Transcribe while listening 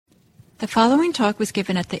The following talk was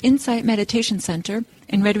given at the Insight Meditation Center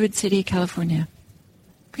in Redwood City, California.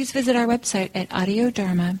 Please visit our website at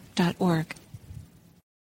audiodharma.org.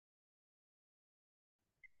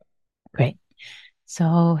 Great.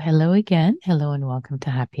 So hello again. Hello and welcome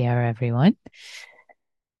to Happy Hour, everyone.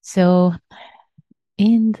 So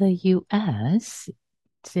in the U.S.,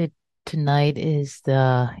 tonight is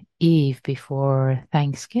the eve before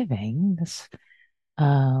Thanksgiving,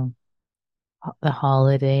 the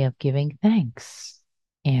holiday of giving thanks.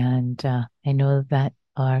 And I know that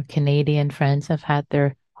our Canadian friends have had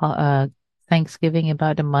their Thanksgiving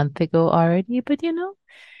about a month ago already, but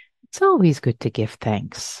it's always good to give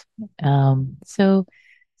thanks. So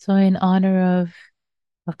in honor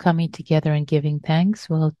of coming together and giving thanks,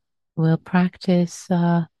 we'll practice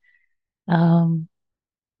um,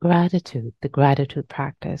 gratitude, the gratitude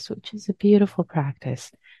practice, which is a beautiful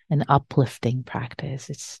practice, an uplifting practice.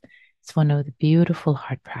 It's one of the beautiful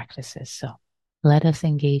heart practices. So let us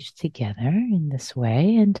engage together in this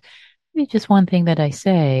way. And maybe just one thing that I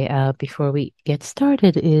say before we get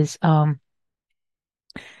started is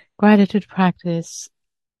gratitude practice.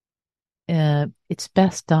 It's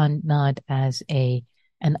best done not as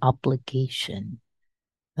an obligation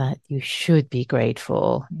that you should be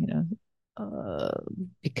grateful,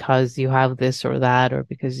 because you have this or that, or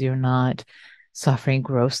because you're not suffering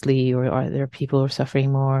grossly, or are there people who are suffering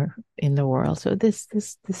more in the world. So this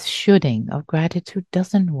shoulding of gratitude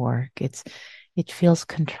doesn't work. It feels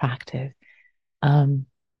contracted. Um,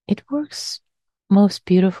 it works most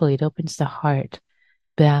beautifully. It opens the heart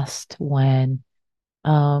best when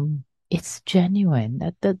it's genuine,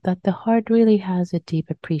 that the heart really has a deep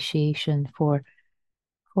appreciation for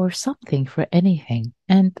something, for anything.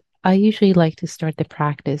 And I usually like to start the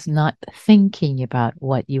practice not thinking about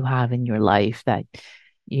what you have in your life that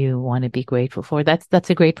you want to be grateful for.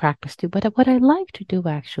 That's a great practice too. But what I like to do,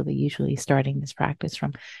 actually, usually starting this practice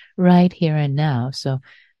from right here and now. So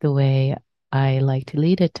the way I like to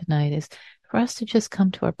lead it tonight is for us to just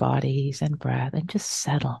come to our bodies and breath and just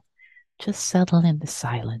settle in the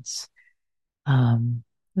silence,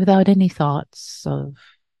 without any thoughts of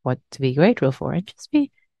what to be grateful for, and just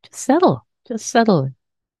settle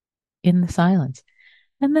in the silence.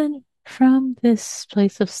 And then from this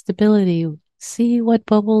place of stability, see what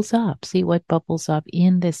bubbles up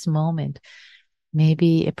in this moment.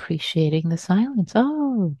 Maybe appreciating the silence.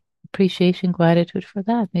 Oh, appreciation, gratitude for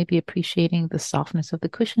that. Maybe appreciating the softness of the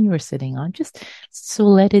cushion we're sitting on. Just so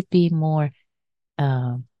let it be more,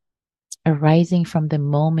 um, arising from the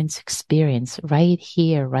moment's experience right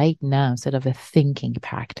here, right now, instead of a thinking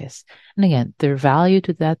practice. And again, there's value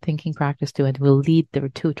to that thinking practice too, and we'll lead there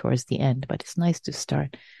too towards the end, but it's nice to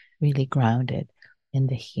start really grounded in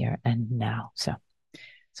the here and now. So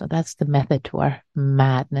that's the method to our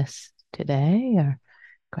madness today, our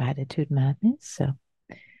gratitude madness. So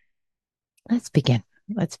let's begin.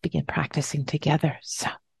 Let's begin practicing together.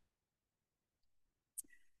 So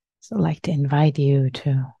I'd like to invite you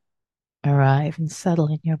to arrive and settle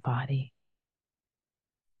in your body.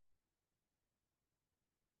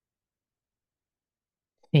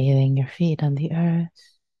 Feeling your feet on the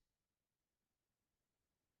earth,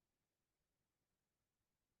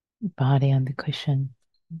 body on the cushion.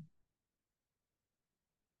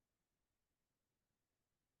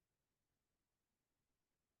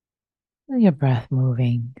 Feel your breath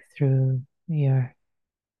moving through your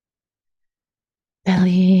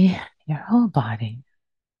belly, your whole body.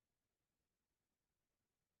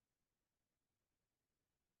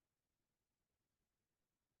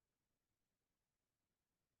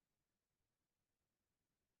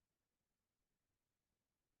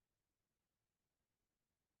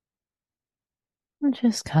 And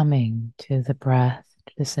just coming to the breath,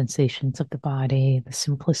 to the sensations of the body, the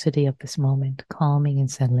simplicity of this moment, calming and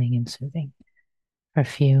settling and soothing for a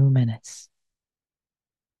few minutes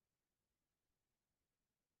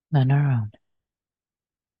on our own.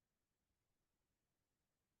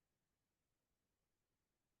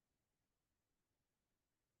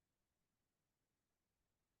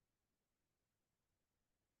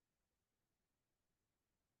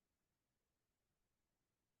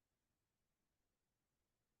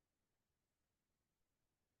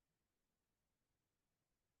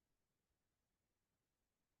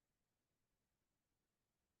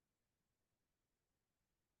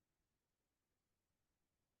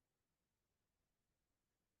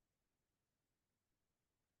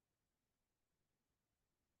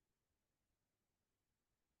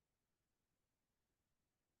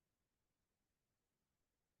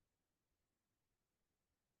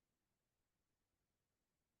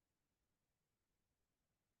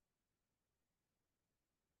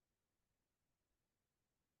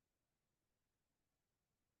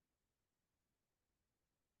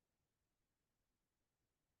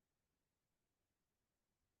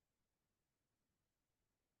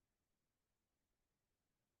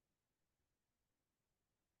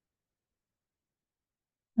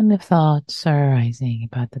 And if thoughts are arising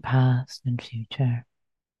about the past and future,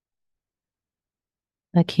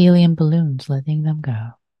 like helium balloons, letting them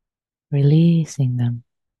go, releasing them,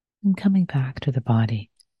 and coming back to the body,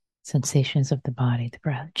 sensations of the body, the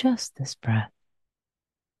breath, just this breath,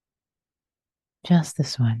 just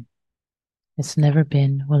this one. It's never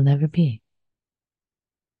been, will never be.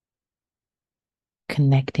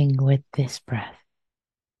 Connecting with this breath,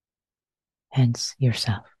 hence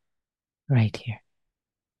yourself, right here.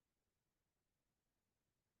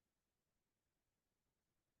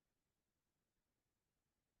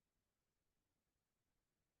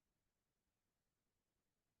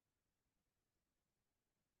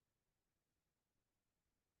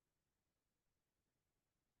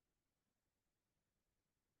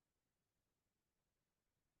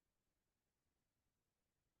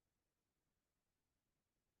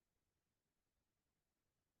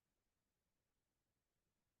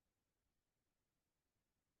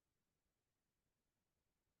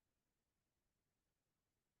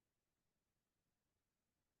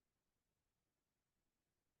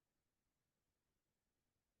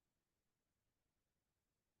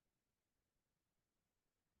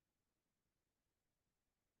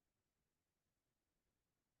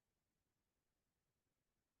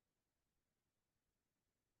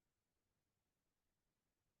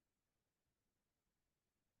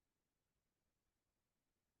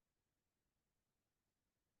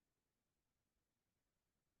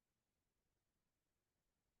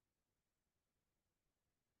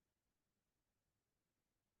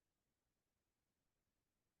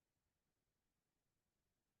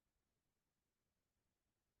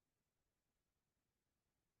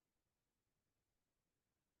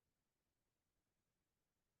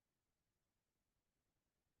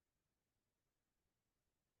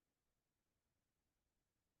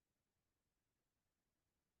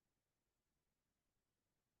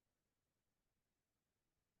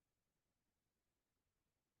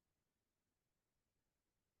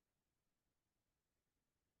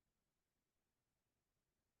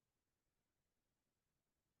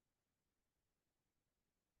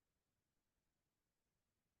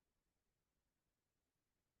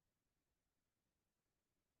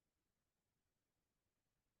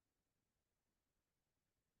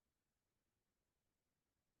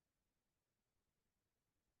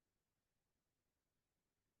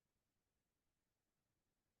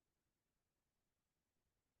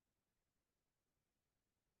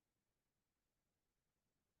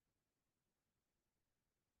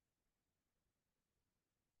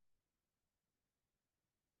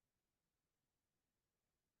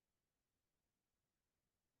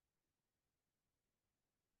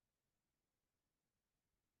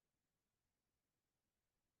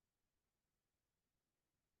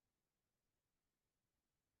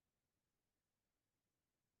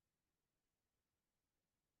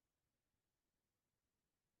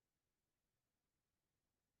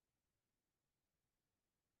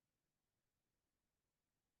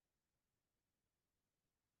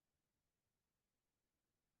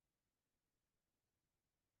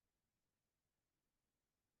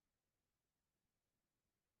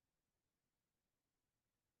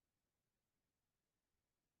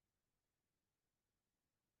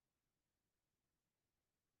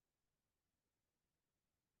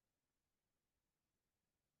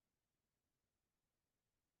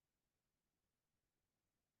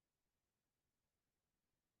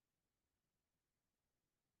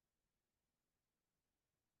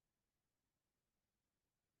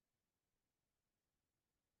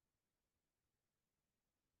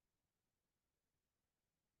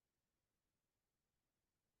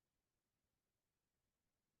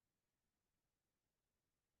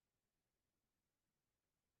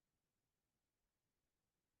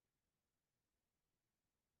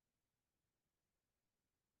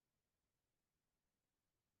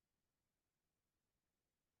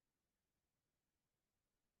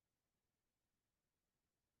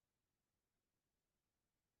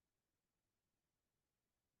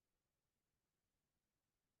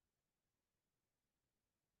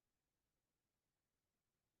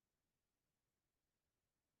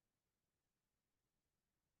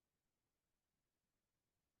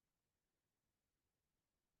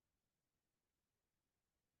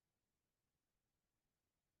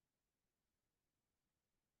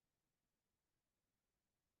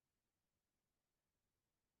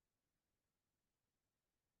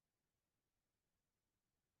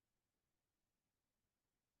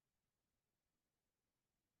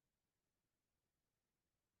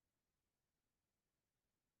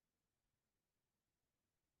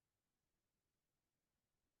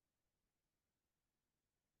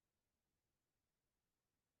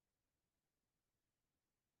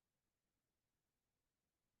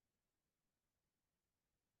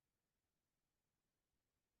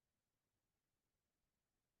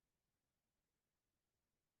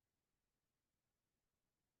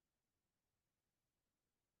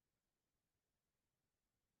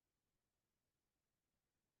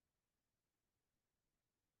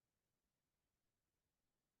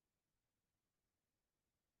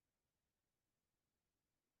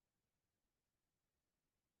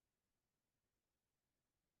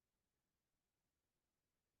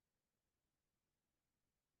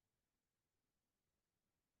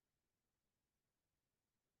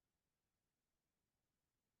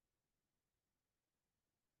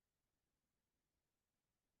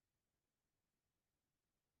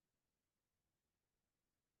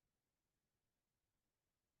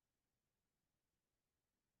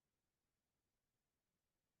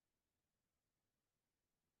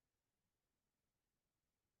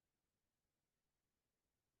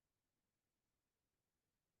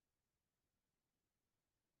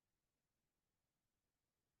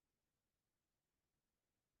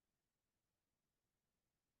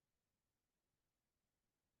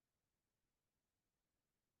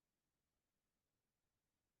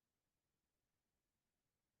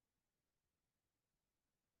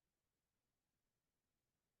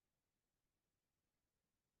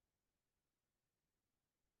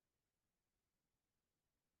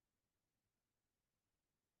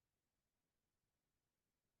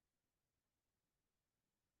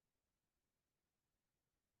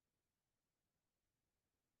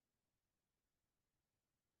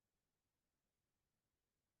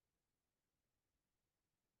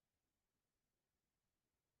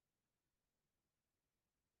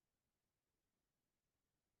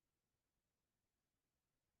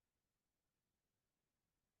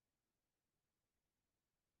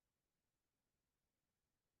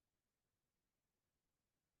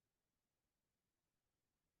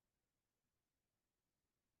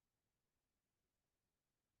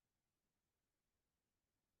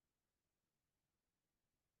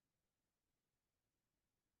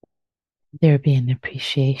 There be an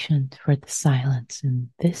appreciation for the silence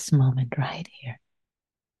in this moment right here.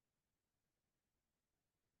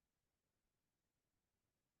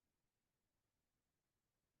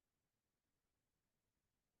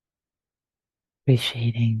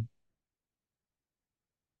 Appreciating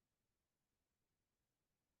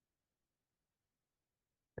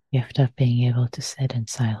the gift of being able to sit in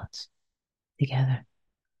silence together.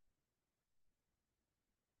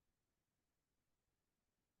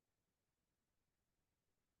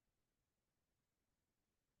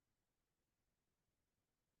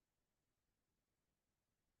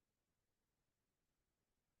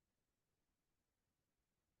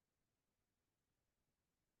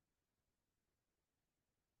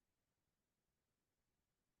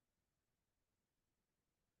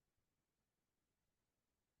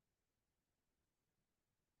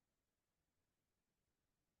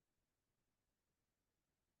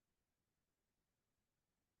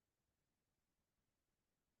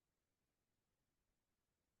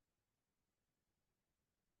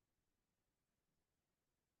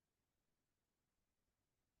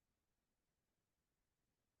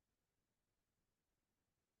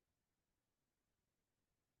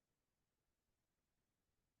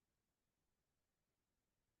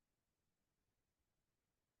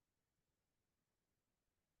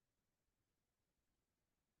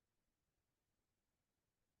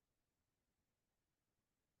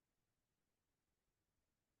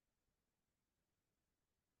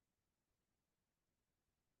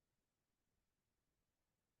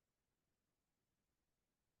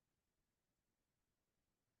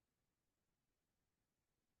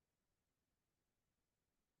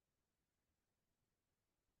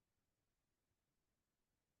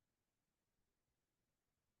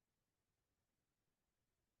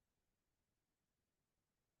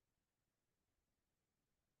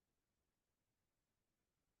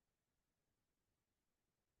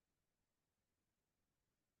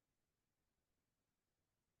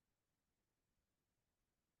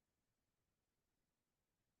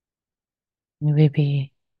 And we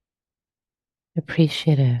be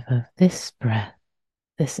appreciative of this breath,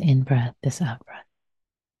 this in breath, this out breath.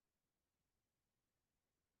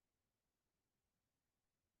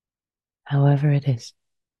 However it is.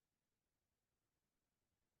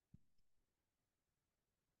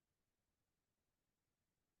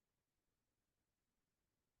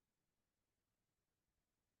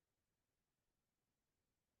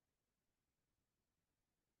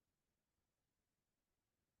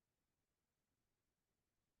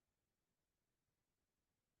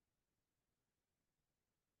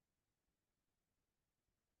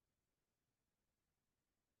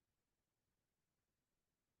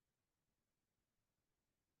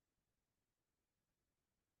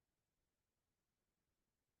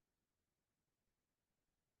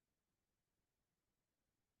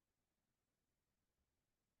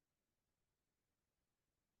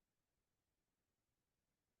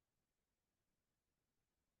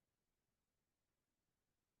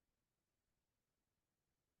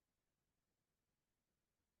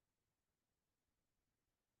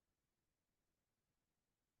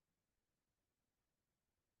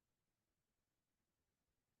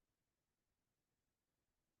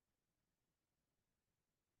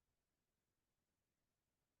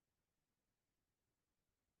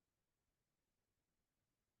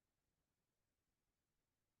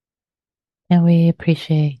 And we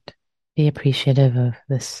be appreciative of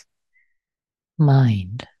this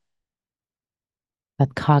mind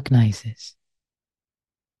that cognizes,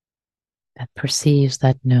 that perceives,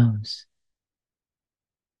 that knows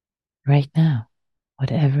right now,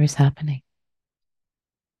 whatever is happening.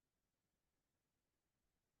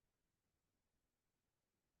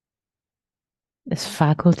 This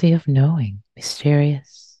faculty of knowing,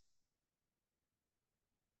 mysterious,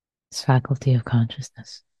 this faculty of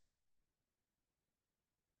consciousness,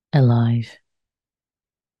 alive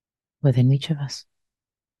within each of us.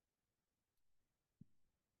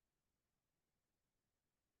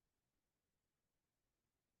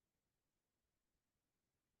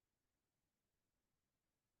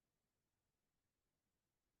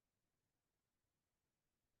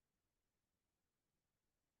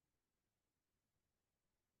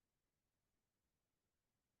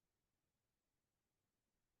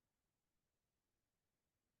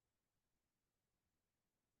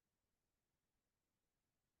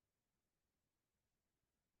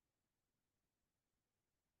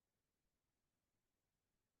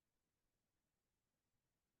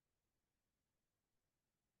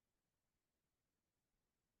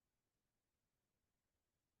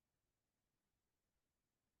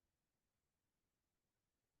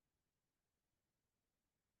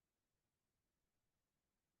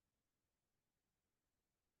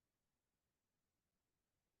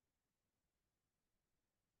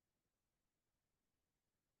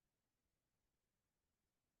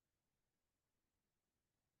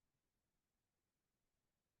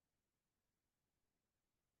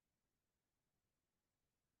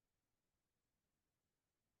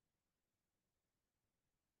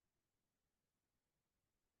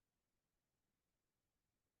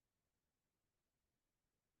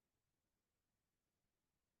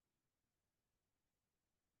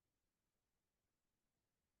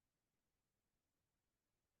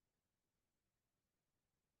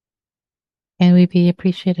 Can we be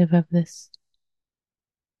appreciative of this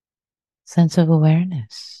sense of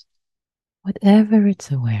awareness? Whatever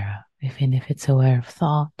it's aware of, even if it's aware of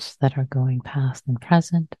thoughts that are going past and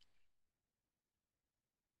present,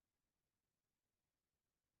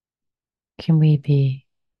 can we be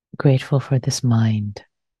grateful for this mind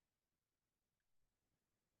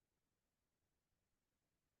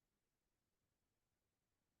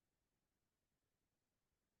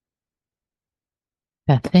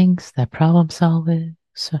that thinks, that problem solves?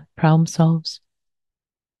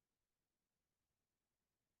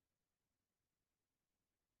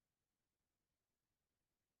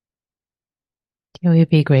 Can we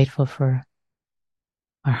be grateful for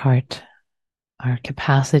our heart, our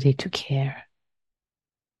capacity to care,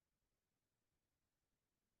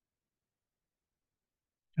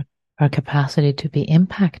 our capacity to be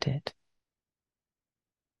impacted,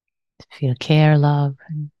 to feel care, love,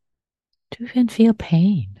 and to even feel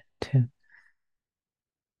pain, to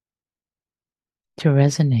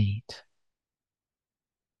resonate,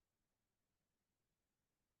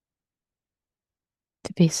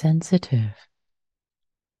 to be sensitive,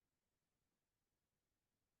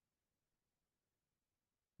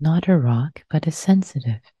 not a rock, but a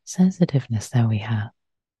sensitiveness that we have.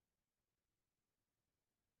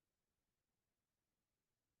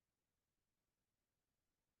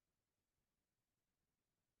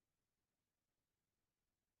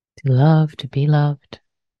 To love, to be loved,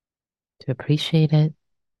 to appreciate it,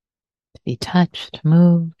 to be touched,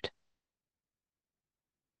 moved,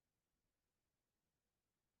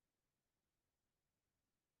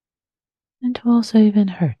 and to also even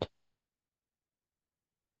hurt.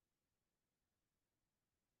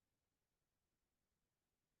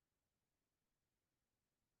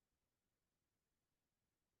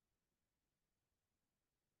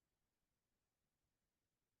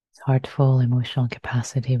 It's heartful emotional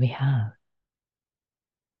capacity we have.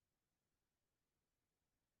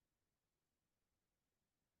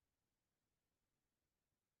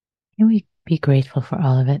 Can we be grateful for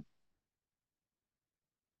all of it?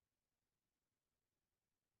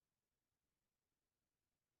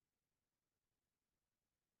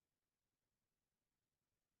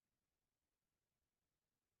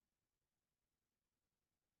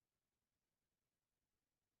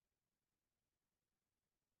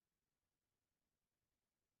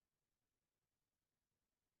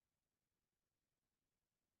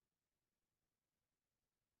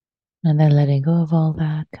 And then letting go of all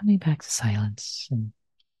that, coming back to silence and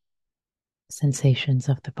sensations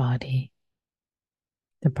of the body,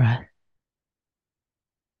 the breath,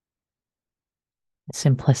 the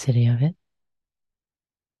simplicity of it.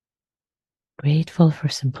 Grateful for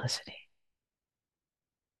simplicity.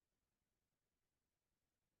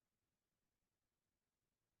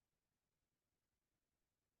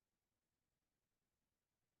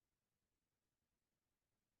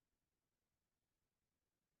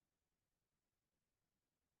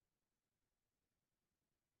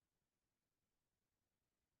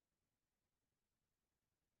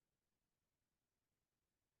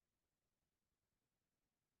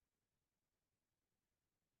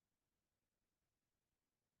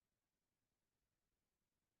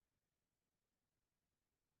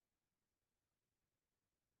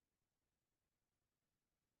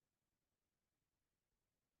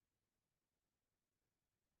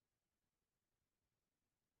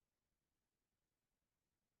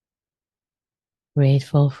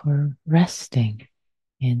 Grateful for resting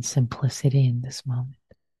in simplicity in this moment.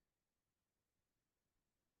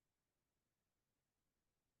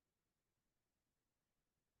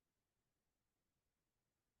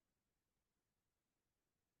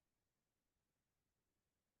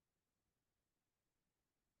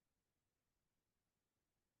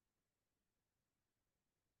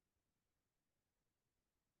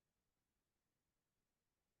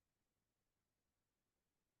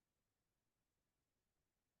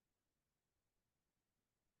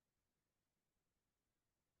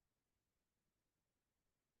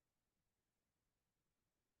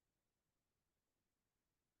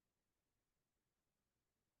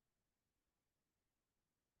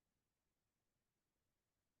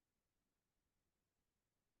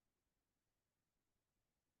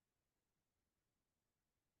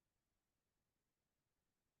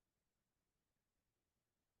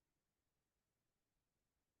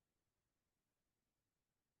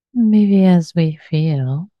 Maybe as we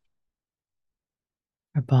feel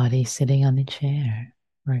our body sitting on a chair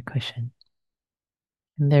or a cushion,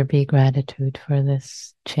 and there be gratitude for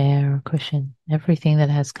this chair or cushion, everything that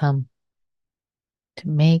has come to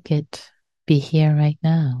make it be here right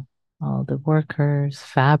now. All the workers,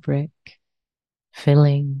 fabric,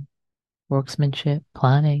 filling, workmanship,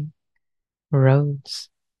 planning, roads,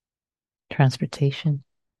 transportation.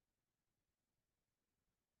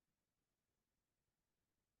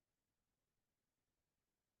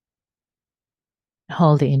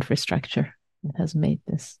 All the infrastructure that has made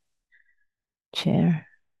this chair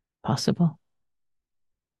possible.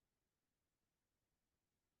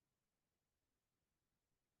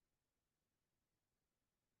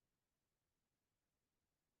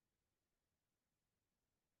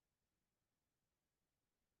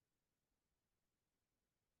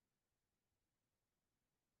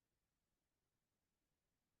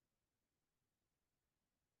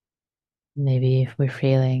 Maybe if we're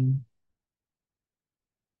feeling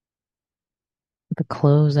the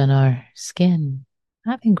clothes on our skin,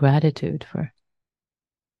 having gratitude for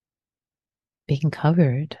being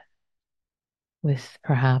covered with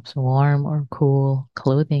perhaps warm or cool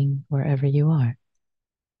clothing wherever you are.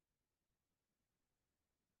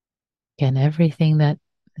 Again, everything that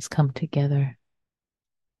has come together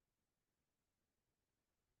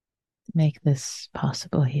to make this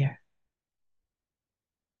possible here.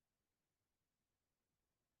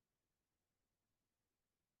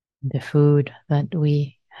 The food that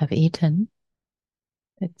we have eaten,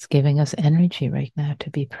 it's giving us energy right now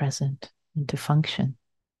to be present and to function.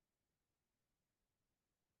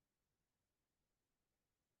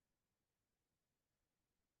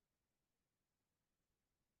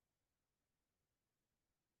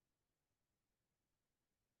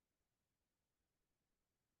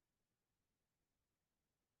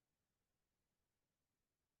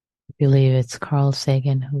 I believe it's Carl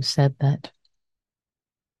Sagan who said that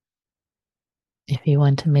if you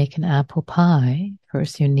want to make an apple pie,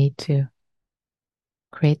 first you need to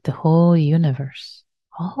create the whole universe,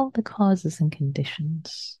 all the causes and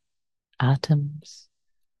conditions, atoms,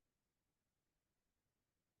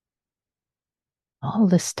 all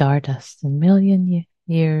the stardust and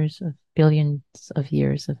years of billions of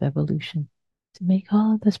years of evolution to make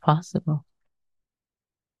all of this possible.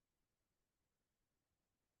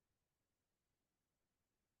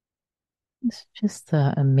 It's just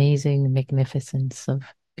the amazing magnificence of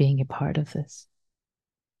being a part of this.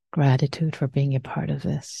 Gratitude for being a part of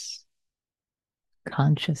this.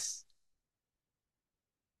 Conscious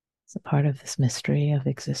as a part of this mystery of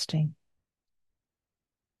existing.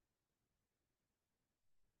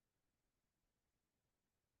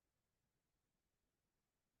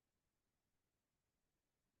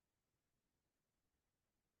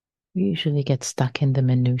 We usually get stuck in the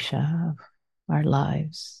minutiae of our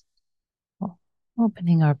lives,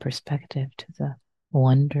 opening our perspective to the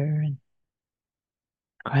wonder and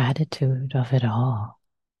gratitude of it all.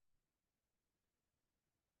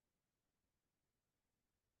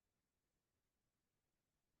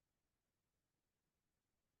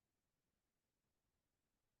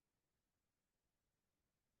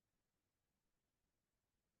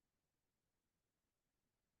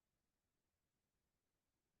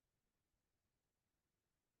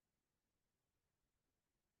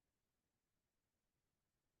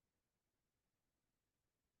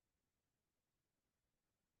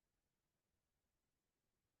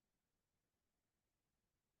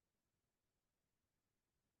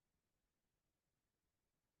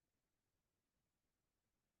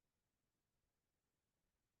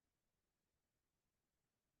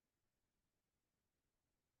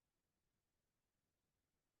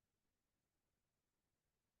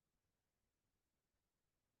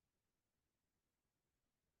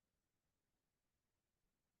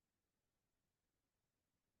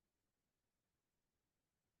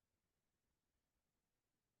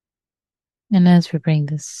 And as we bring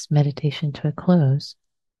this meditation to a close,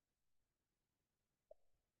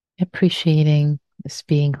 appreciating this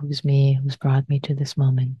being who's me, who's brought me to this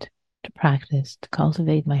moment, to practice, to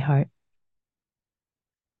cultivate my heart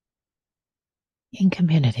in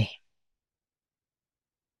community.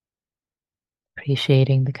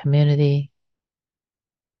 Appreciating the community,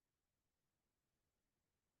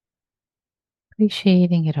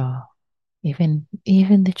 appreciating it all, even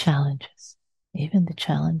the challenges, even the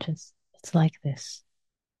challenges. It's like this.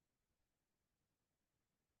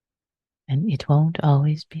 And it won't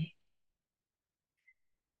always be.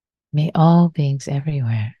 May all beings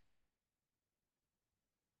everywhere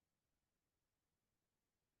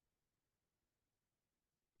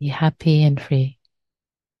be happy and free,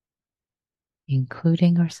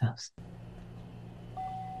 including ourselves.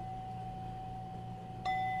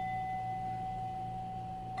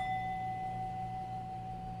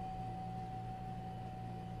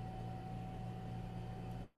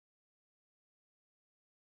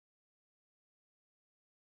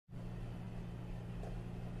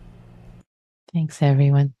 Thanks,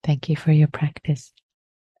 everyone. Thank you for your practice.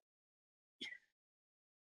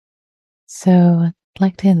 So I'd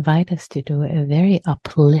like to invite us to do a very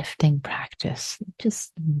uplifting practice. It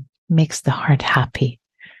just makes the heart happy.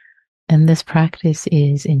 And this practice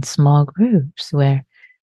is in small groups where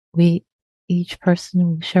we each person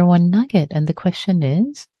will share one nugget. And the question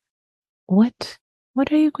is, what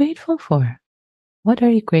are you grateful for? What are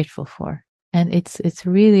you grateful for? And it's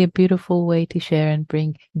really a beautiful way to share and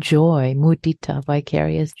bring joy, mudita,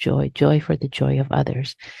 vicarious joy, joy for the joy of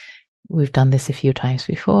others. We've done this a few times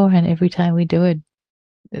before, and every time we do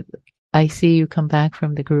it, I see you come back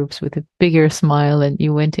from the groups with a bigger smile than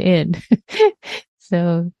you went in.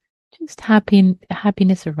 So just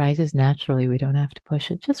happiness arises naturally. We don't have to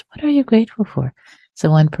push it. Just what are you grateful for?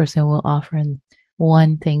 So one person will offer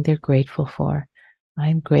one thing they're grateful for.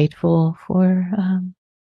 I'm grateful for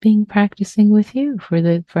being practicing with you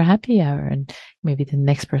for happy hour, and maybe the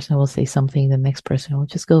next person will say something. The next person will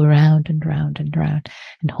just go round and round and round,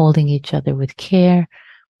 and holding each other with care,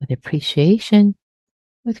 with appreciation,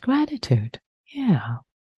 with gratitude. Yeah,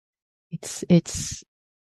 it's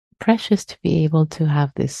precious to be able to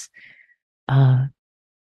have this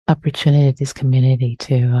opportunity, this community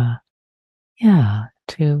to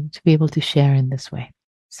be able to share in this way.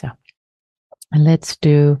 So, and let's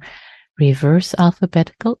do reverse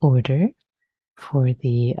alphabetical order for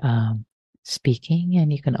the speaking,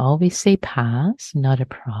 and you can always say pass, not a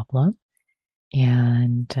problem.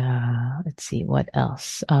 And let's see what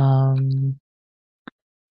else.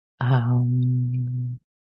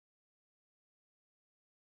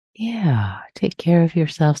 Yeah, take care of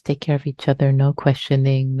yourselves, take care of each other. No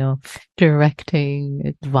questioning, no directing,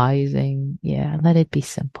 advising. Yeah, let it be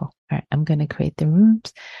simple. All right, I'm going to create the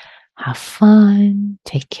rooms. Have fun.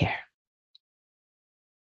 Take care.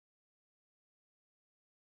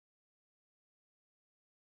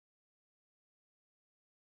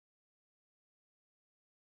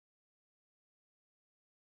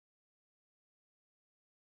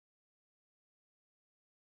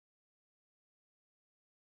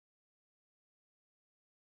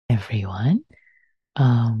 Everyone.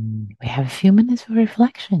 We have a few minutes for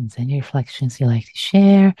reflections. Any reflections you like to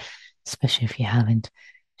share, especially if you haven't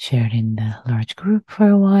shared in the large group for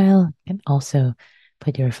a while. You can also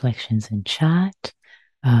put your reflections in chat.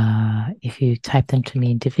 If you type them to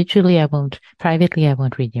me individually, privately, I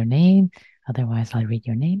won't read your name. Otherwise, I'll read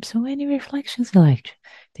your name. So any reflections you like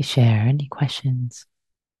to share, any questions,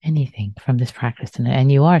 anything from this practice tonight.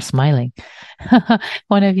 And you are smiling.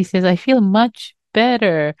 One of you says, I feel much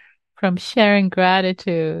better from sharing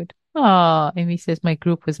gratitude. Oh, Amy says, my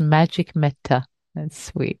group was Magic Metta. That's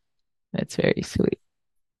sweet. That's very sweet.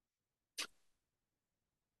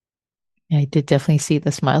 Yeah, I did definitely see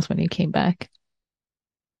the smiles when you came back.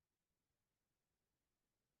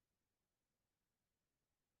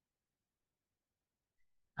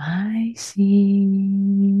 I see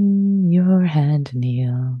your hand,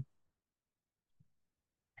 Neil.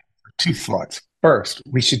 Two thoughts. First,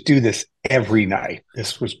 we should do this every night.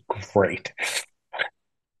 This was great.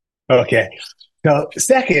 Okay. So,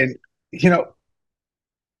 second, you know,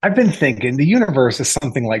 I've been thinking the universe is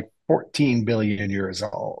something like 14 billion years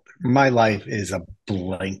old. My life is a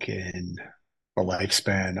blink in the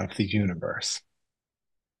lifespan of the universe.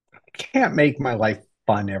 I can't make my life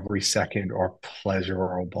fun every second or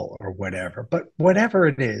pleasurable or whatever, but whatever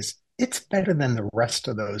it is, it's better than the rest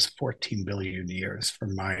of those 14 billion years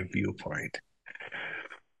from my viewpoint.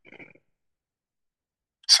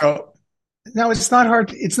 So now it's not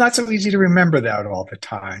hard. It's not so easy to remember that all the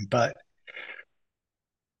time, but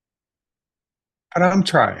I'm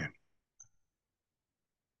trying.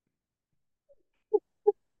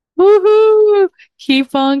 Woohoo!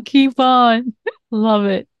 Keep on, keep on. Love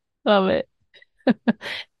it. Love it.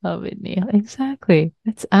 Love it, Neil. Exactly.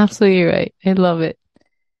 That's absolutely right. I love it.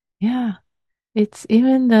 Yeah. It's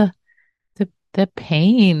even the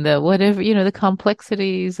pain, the whatever, the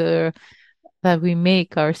complexities or that we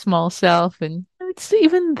make our small self, and it's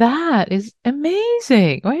even that is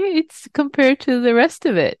amazing, right? It's compared to the rest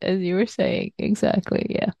of it, as you were saying. Exactly.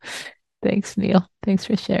 Yeah. Thanks, Neil. Thanks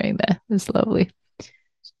for sharing that. It was lovely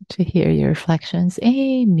to hear your reflections.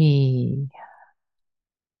 Amy.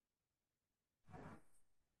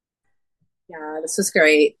 Yeah, this was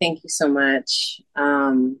great. Thank you so much.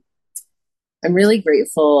 I'm really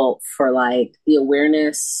grateful for like the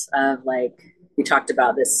awareness of like we talked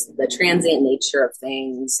about this, the transient nature of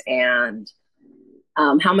things, and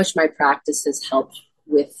how much my practice has helped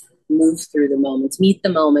with move through the moments, meet the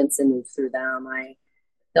moments, and move through them.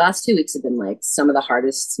 The last 2 weeks have been like some of the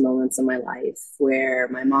hardest moments of my life, where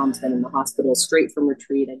my mom's been in the hospital straight from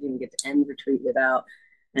retreat. I didn't get to end retreat without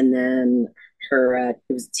And then it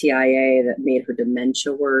was TIA that made her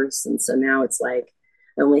dementia worse. And so now it's like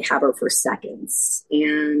I only have her for seconds.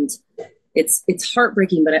 And it's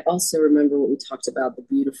heartbreaking, but I also remember what we talked about, the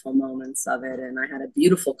beautiful moments of it. And I had a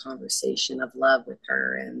beautiful conversation of love with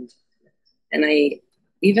her. And I,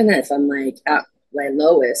 even if I'm like at my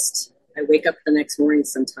lowest, I wake up the next morning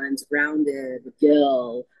sometimes grounded with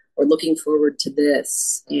Gil or looking forward to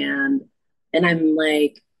this. And I'm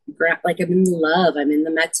like I'm in love. I'm in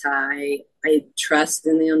the metta. I trust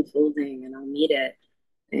in the unfolding and I'll meet it.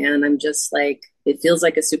 And I'm just like, it feels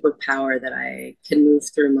like a superpower that I can move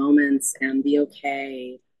through moments and be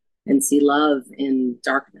okay and see love in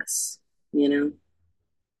darkness, you know?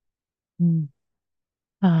 Mm.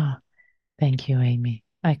 Ah, thank you, Amy.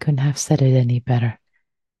 I couldn't have said it any better.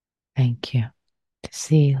 Thank you. To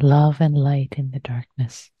see love and light in the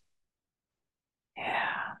darkness. Yeah.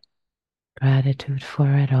 Gratitude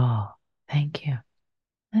for it all. Thank you.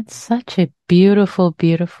 That's such a beautiful,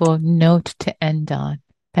 beautiful note to end on.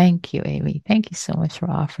 Thank you, Amy. Thank you so much for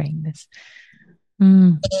offering this.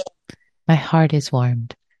 My heart is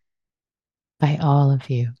warmed by all of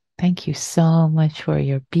you. Thank you so much for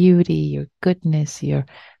your beauty, your goodness, your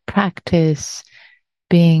practice,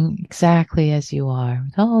 being exactly as you are,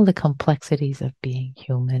 with all the complexities of being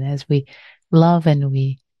human, as we love and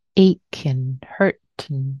we ache and hurt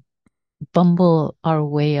and bumble our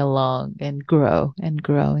way along and grow in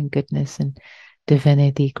goodness, and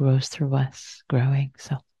divinity grows through us growing.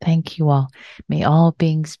 So thank you all. May all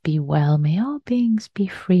beings be well. May all beings be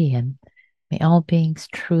free, and may all beings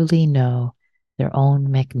truly know their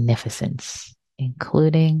own magnificence,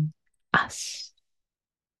 including us.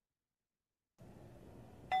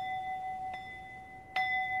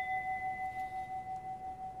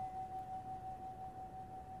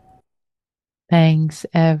 Thanks,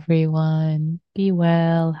 everyone. Be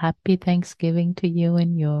well. Happy Thanksgiving to you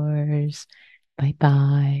and yours. Bye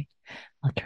bye. I'll turn